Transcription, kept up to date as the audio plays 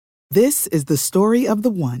This is the story of the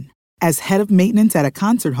one. As head of maintenance at a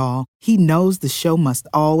concert hall, he knows the show must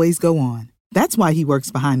always go on. That's why he works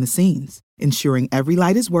behind the scenes, ensuring every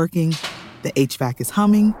light is working, the HVAC is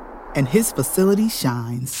humming, and his facility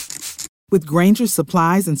shines. With Grainger's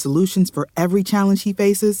supplies and solutions for every challenge he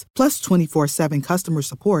faces, plus 24/7 customer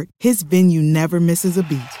support, his venue never misses a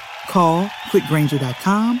beat. Call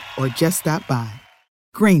quickgrainger.com or just stop by.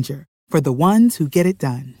 Grainger, for the ones who get it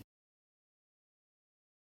done.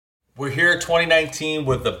 We're here 2019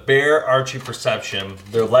 with the Bear Archery Perception,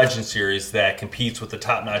 their Legend Series that competes with the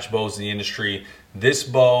top-notch bows in the industry. This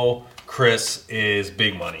bow, Chris, is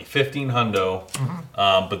big money, 15 hundo.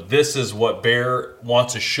 But this is what Bear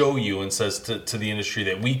wants to show you and says to the industry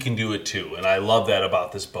that we can do it too. And I love that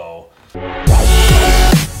about this bow.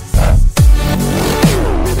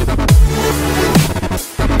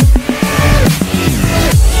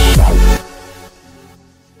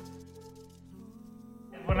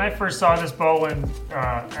 When I first saw this bow,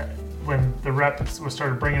 when the rep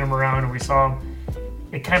started bringing them around and we saw them,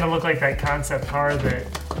 it kind of looked like that concept car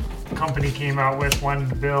that the company came out with, wanted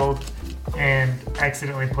to build, and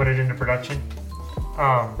accidentally put it into production.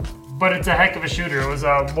 But it's a heck of a shooter. It was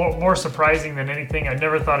more surprising than anything. I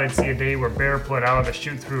never thought I'd see a day where Bear put out a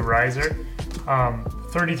shoot-through riser.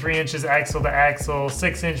 33 inches axle to axle,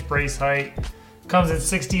 6-inch brace height. Comes in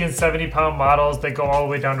 60 and 70-pound models that go all the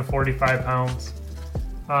way down to 45 pounds.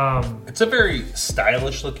 It's a very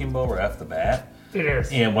stylish looking bow right off the bat. It is.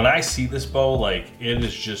 And when I see this bow, like, it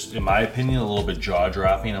is just, in my opinion, a little bit jaw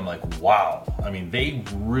dropping. I'm like, wow. I mean, they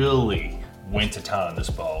really went to town on this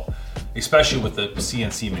bow, especially with the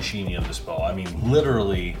CNC machining of this bow. I mean,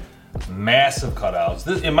 literally massive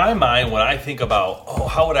cutouts. In my mind, when I think about,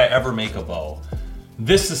 how would I ever make a bow?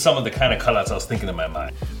 This is some of the kind of cutouts I was thinking in my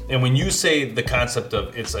mind. And when you say the concept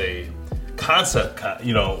of it's a concept,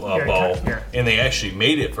 bow, and they actually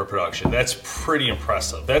made it for production, that's pretty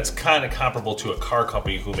impressive. That's kind of comparable to a car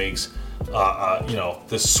company who makes,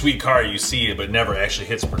 this sweet car you see but never actually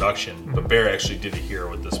hits production. But Bear actually did it here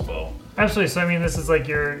with this bow. Absolutely. So I mean, this is like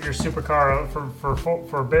your supercar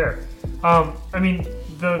for Bear. I mean,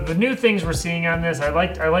 the new things we're seeing on this, I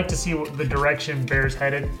like to see the direction Bear's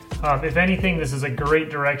headed. If anything, this is a great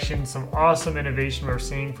direction. Some awesome innovation we're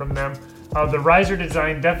seeing from them. The riser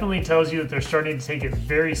design definitely tells you that they're starting to take it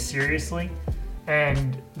very seriously,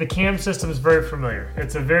 and the cam system is very familiar.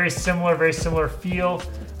 It's a very similar feel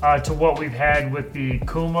to what we've had with the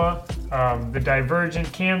Kuma, the Divergent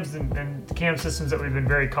cams and cam systems that we've been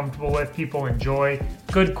very comfortable with. People enjoy.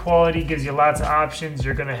 Good quality, gives you lots of options.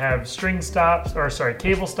 You're going to have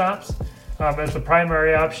cable stops as the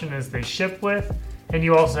primary option as they ship with, and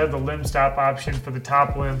you also have the limb stop option for the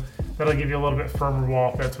top limb. That'll give you a little bit firmer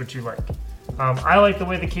wall if that's what you like. I like the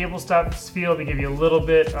way the cable stops feel. They give you a little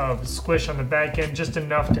bit of squish on the back end, just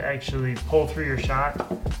enough to actually pull through your shot.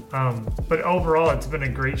 But overall, it's been a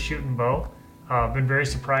great shooting bow. Been very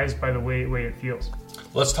surprised by the way it feels.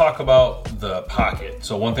 Let's talk about the pocket.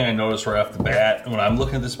 So one thing I noticed right off the bat, when I'm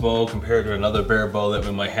looking at this bow compared to another Bear bow that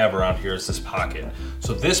we might have around here, is this pocket.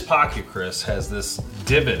 So this pocket, Chris, has this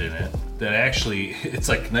divot in it that actually, it's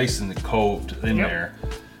like nice and coved in there.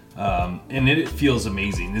 And it feels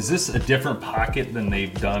amazing. Is this a different pocket than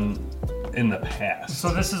they've done in the past?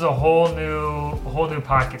 So this is a whole new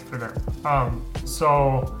pocket for them.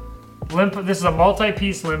 This is a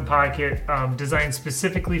multi-piece limb pocket designed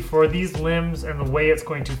specifically for these limbs and the way it's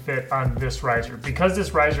going to fit on this riser. Because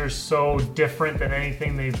this riser is so different than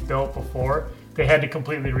anything they've built before, they had to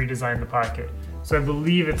completely redesign the pocket. So I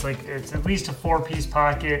believe it's at least a 4-piece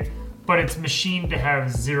pocket, but it's machined to have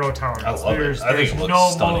zero tolerance. I love There's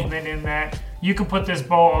no movement in that. You can put this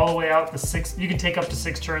bow all the way out you can take up to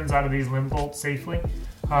 6 turns out of these limb bolts safely.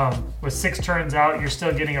 With 6 turns out, you're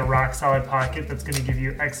still getting a rock solid pocket that's going to give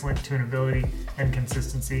you excellent tunability and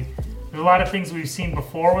consistency. There's a lot of things we've seen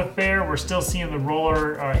before with Bear. We're still seeing the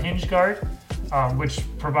roller hinge guard, which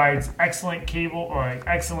provides excellent cable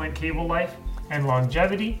life and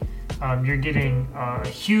longevity. You're getting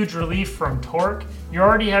huge relief from torque. You're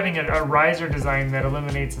already having a riser design that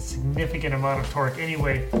eliminates a significant amount of torque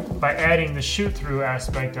anyway by adding the shoot-through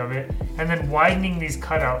aspect of it, and then widening these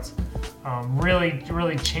cutouts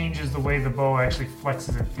really changes the way the bow actually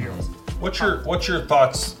flexes and feels. What's your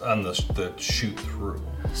thoughts on the shoot-through?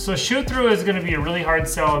 So shoot-through is going to be a really hard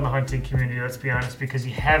sell in the hunting community, let's be honest, because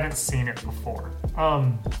you haven't seen it before.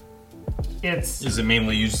 Is it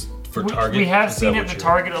mainly used for target? We have seen it in the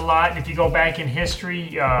target a lot. If you go back in history,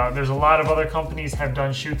 there's a lot of other companies have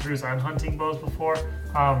done shoot-throughs on hunting bows before,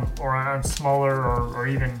 or on smaller or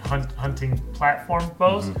even hunting platform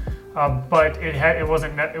bows. But it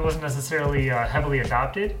wasn't necessarily heavily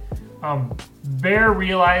adopted. Bear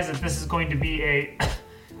realized that this is going to be a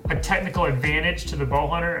technical advantage to the bow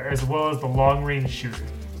hunter as well as the long range shooter.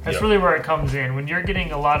 That's really where it comes in. When you're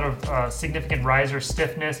getting a lot of significant riser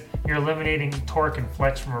stiffness, you're eliminating torque and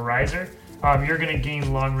flex from a riser, you're going to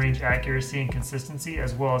gain long range accuracy and consistency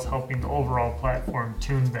as well as helping the overall platform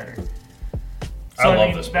tune better. So, I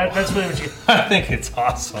love this bow. That's really what you... I think it's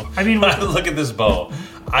awesome. I mean, when I look at this bow,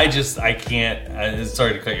 I can't,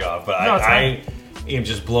 sorry to cut you off, but no, I am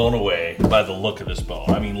just blown away by the look of this bow.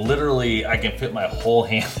 I mean, literally, I can fit my whole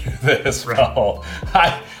hand through this bow.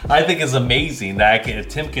 I think it's amazing that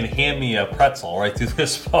Tim can hand me a pretzel right through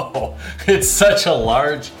this bow. It's such a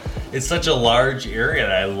large area,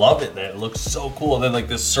 and I love it. That it looks so cool. And then like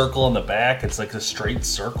this circle in the back, it's like a straight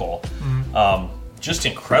circle. Mm-hmm. Just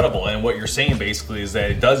incredible. And what you're saying basically is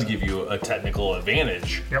that it does give you a technical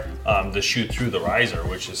advantage to shoot through the riser,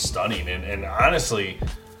 which is stunning. And honestly,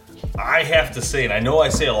 I have to say, and I know I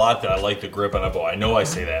say a lot that I like the grip on a bow. I know I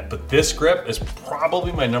say that, but this grip is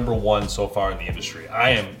probably my number one so far in the industry.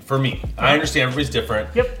 For me, I understand everybody's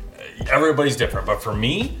different. Yep. Everybody's different, but for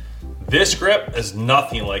me, this grip is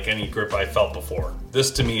nothing like any grip I felt before.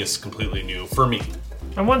 This to me is completely new for me.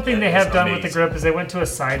 And one thing they have done with the grip is they went to a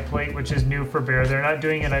side plate, which is new for Bear. They're not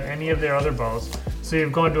doing it on any of their other bows. So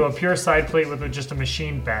you've gone to a pure side plate with just a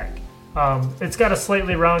machined back. It's got a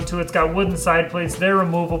slightly round to it. It's got wooden side plates. They're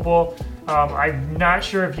removable. I'm not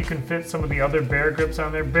sure if you can fit some of the other Bear grips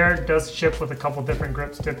on there. Bear does ship with a couple different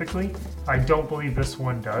grips typically. I don't believe this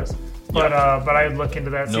one does. But I'd look into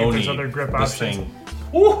that, see if there's other grip options.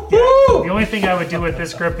 The only thing I would do with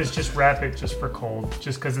this grip is just wrap it just for cold,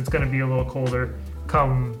 just because it's going to be a little colder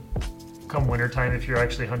come wintertime if you're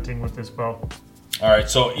actually hunting with this bow. All right,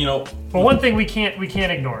 so but one thing we can't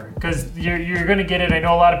ignore, because you're going to get it. I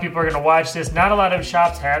know a lot of people are going to watch this. Not a lot of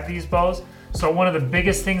shops have these bows. So one of the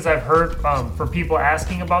biggest things I've heard for people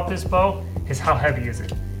asking about this bow is how heavy is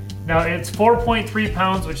it? Now it's 4.3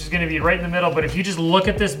 pounds, which is going to be right in the middle. But if you just look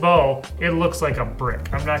at this bow, it looks like a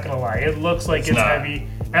brick. I'm not going to lie. It looks like it's heavy.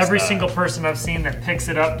 Every single person I've seen that picks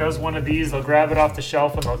it up, does one of these, they'll grab it off the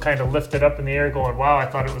shelf and they'll kind of lift it up in the air going, wow, I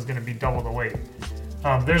thought it was going to be double the weight.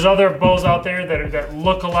 There's other bows out there that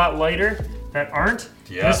look a lot lighter that aren't.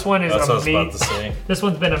 Yeah, this one is amazing. This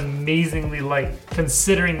one's been amazingly light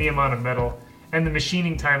considering the amount of metal. And the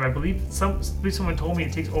machining time, I believe someone told me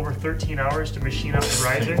it takes over 13 hours to machine up the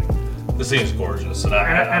riser. This thing's gorgeous. And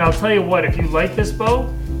I'll tell you what, if you like this bow,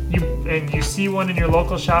 you see one in your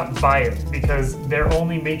local shop, buy it, because they're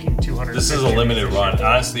only making 200. This is a limited run.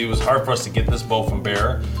 Honestly, it was hard for us to get this bow from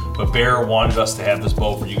Bear, but Bear wanted us to have this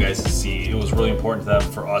bow for you guys to see. It was really important to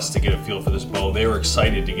them for us to get a feel for this bow. They were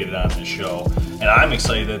excited to get it on this show, and I'm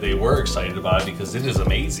excited that they were excited about it because it is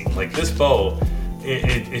amazing. Like this bow,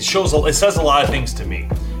 it says a lot of things to me.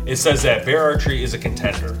 It says that Bear Archery is a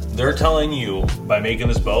contender. They're telling you by making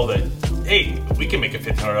this bow that, hey, we can make a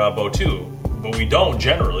 $1,500 bow too. But we don't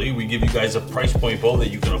generally. We give you guys a price point bow that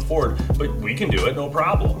you can afford, but we can do it, no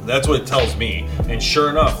problem. That's what it tells me. And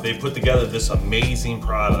sure enough, they put together this amazing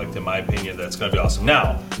product, in my opinion, that's gonna be awesome.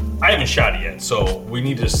 Now, I haven't shot it yet, so we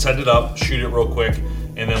need to set it up, shoot it real quick,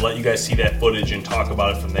 and then let you guys see that footage and talk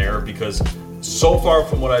about it from there, because so far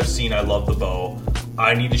from what I've seen, I love the bow.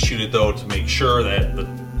 I need to shoot it though to make sure that the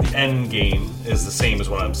end game is the same as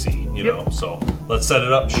what I'm seeing, you know? So let's set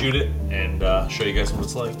it up, shoot it, and show you guys what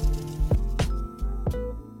it's like.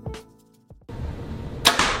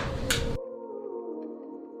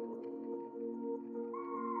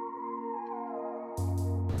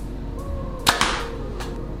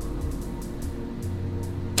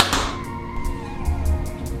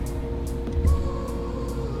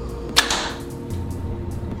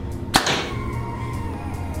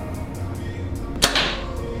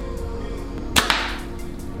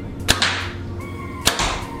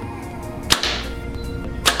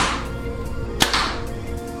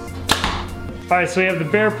 All right, so we have the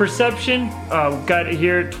Bear Perception. We've got it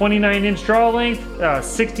here, 29-inch draw length,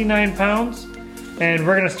 69 pounds. And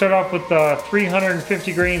we're gonna start off with the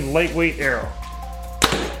 350 grain lightweight arrow.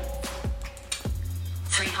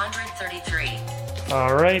 333.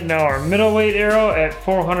 All right, now our middleweight arrow at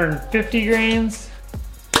 450 grains.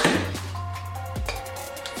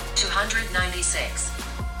 296.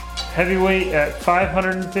 Heavyweight at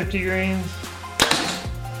 550 grains.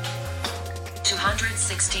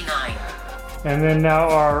 269. And then now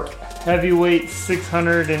our heavyweight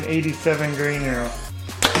 687 grain arrow.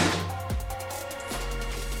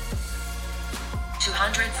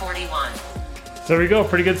 241. So there we go,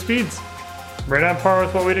 pretty good speeds. Right on par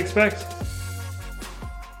with what we'd expect.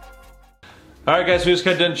 All right, guys, we just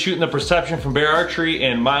got done shooting the Perception from Bear Archery,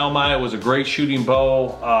 and my oh my, it was a great shooting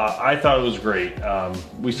bow. I thought it was great.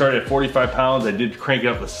 We started at 45 pounds. I did crank it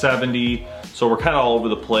up to 70, so we're kind of all over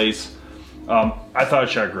the place. I thought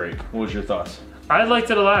it shot great. What was your thoughts? I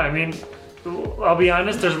liked it a lot. I mean, I'll be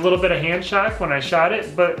honest, there's a little bit of hand shock when I shot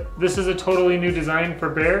it, but this is a totally new design for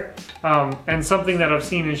Bear, and something that I've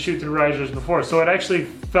seen in shoot-through risers before. So it actually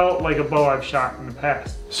felt like a bow I've shot in the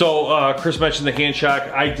past. So Chris mentioned the hand shock.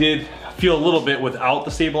 I did feel a little bit without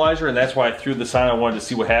the stabilizer, and that's why I threw this on. I wanted to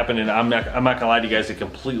see what happened, and I'm not gonna lie to you guys, it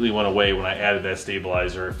completely went away when I added that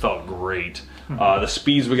stabilizer. It felt great. The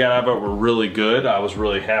speeds we got out of it were really good. I was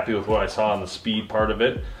really happy with what I saw on the speed part of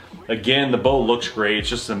it. Again, the bow looks great. It's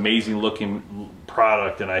just an amazing looking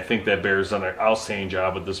product, and I think that Bear's done an outstanding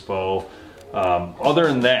job with this bow. Other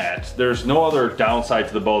than that, there's no other downside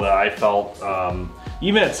to the bow that I felt.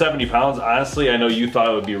 Even at 70 pounds, honestly, I know you thought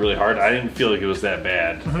it would be really hard. I didn't feel like it was that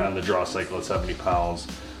bad on the draw cycle at 70 pounds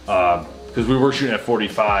because we were shooting at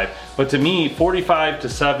 45. But to me, 45 to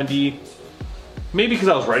 70, maybe because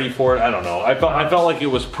I was ready for it, I don't know. I felt like it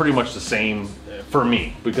was pretty much the same for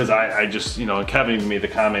me, because I just, you know, and Kevin even made the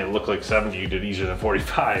comment, it looked like 70 you did easier than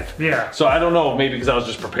 45. Yeah. So I don't know, maybe because I was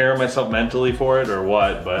just preparing myself mentally for it or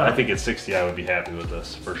what, but I think at 60 I would be happy with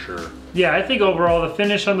this for sure. Yeah, I think overall the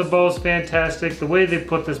finish on the bow is fantastic. The way they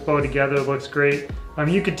put this bow together looks great.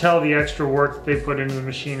 You could tell the extra work that they put into the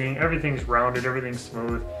machining. Everything's rounded, everything's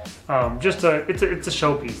smooth. It's a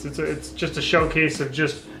showpiece. It's just a showcase of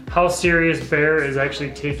just how serious Bear is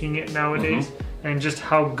actually taking it nowadays, and just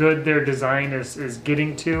how good their design is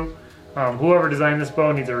getting to. Whoever designed this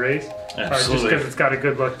bow needs a raise. Absolutely. Just because it's got a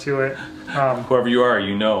good look to it. Whoever you are,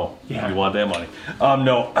 you know, you want that money.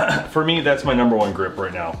 No, for me, that's my #1 grip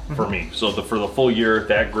right now, for me. So for the full year,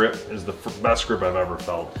 that grip is the best grip I've ever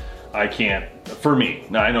felt. I can't, for me.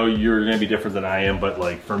 Now I know you're gonna be different than I am, but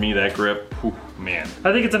like for me, that grip, whew, man.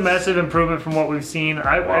 I think it's a massive improvement from what we've seen.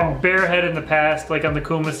 And Bear had in the past, like on the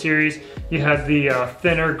Kuma series, you had the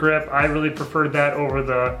thinner grip. I really preferred that over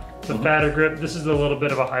the fatter grip. This is a little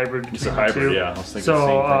bit of a hybrid between It's a hybrid, the two. yeah. I was thinking so the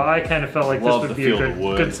same thing. I kind of felt like Love this would the be a feel of the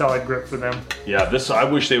wood. good solid grip for them. Yeah, I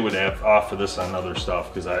wish they would have offer this on other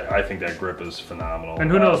stuff, because I think that grip is phenomenal. And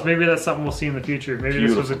who knows, maybe that's something we'll see in the future. Maybe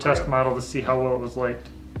this was a Beautiful test grip. model to see how well it was liked.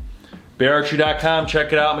 BearArchery.com,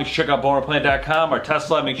 check it out. Make sure you check out BowhunterPlanet.com. Our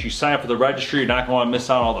Tesla, make sure you sign up for the registry. You're not going to want to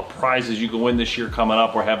miss out on all the prizes you can win this year coming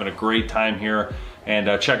up. We're having a great time here.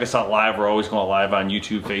 And check us out live. We're always going live on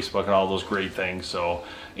YouTube, Facebook, and all those great things. So,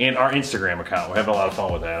 and our Instagram account. We're having a lot of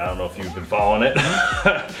fun with that. I don't know if you've been following it.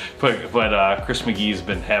 but Chris McGee's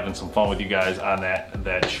been having some fun with you guys on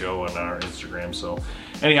that show and on our Instagram. So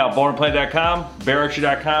anyhow, BowhunterPlanet.com,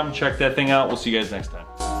 BearArchery.com. Check that thing out. We'll see you guys next time.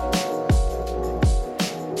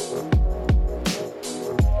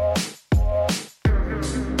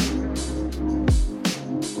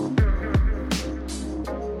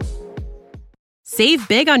 Save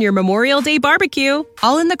big on your Memorial Day barbecue,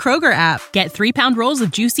 all in the Kroger app. Get 3-pound rolls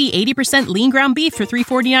of juicy 80% lean ground beef for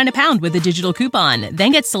 $3.49 a pound with a digital coupon.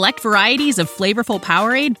 Then get select varieties of flavorful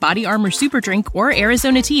Powerade, Body Armor Super Drink, or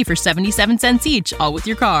Arizona tea for 77 cents each, all with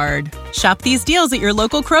your card. Shop these deals at your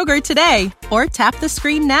local Kroger today, or tap the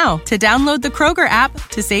screen now to download the Kroger app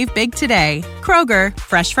to save big today. Kroger,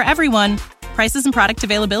 fresh for everyone. Prices and product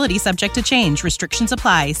availability subject to change. Restrictions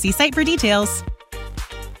apply. See site for details.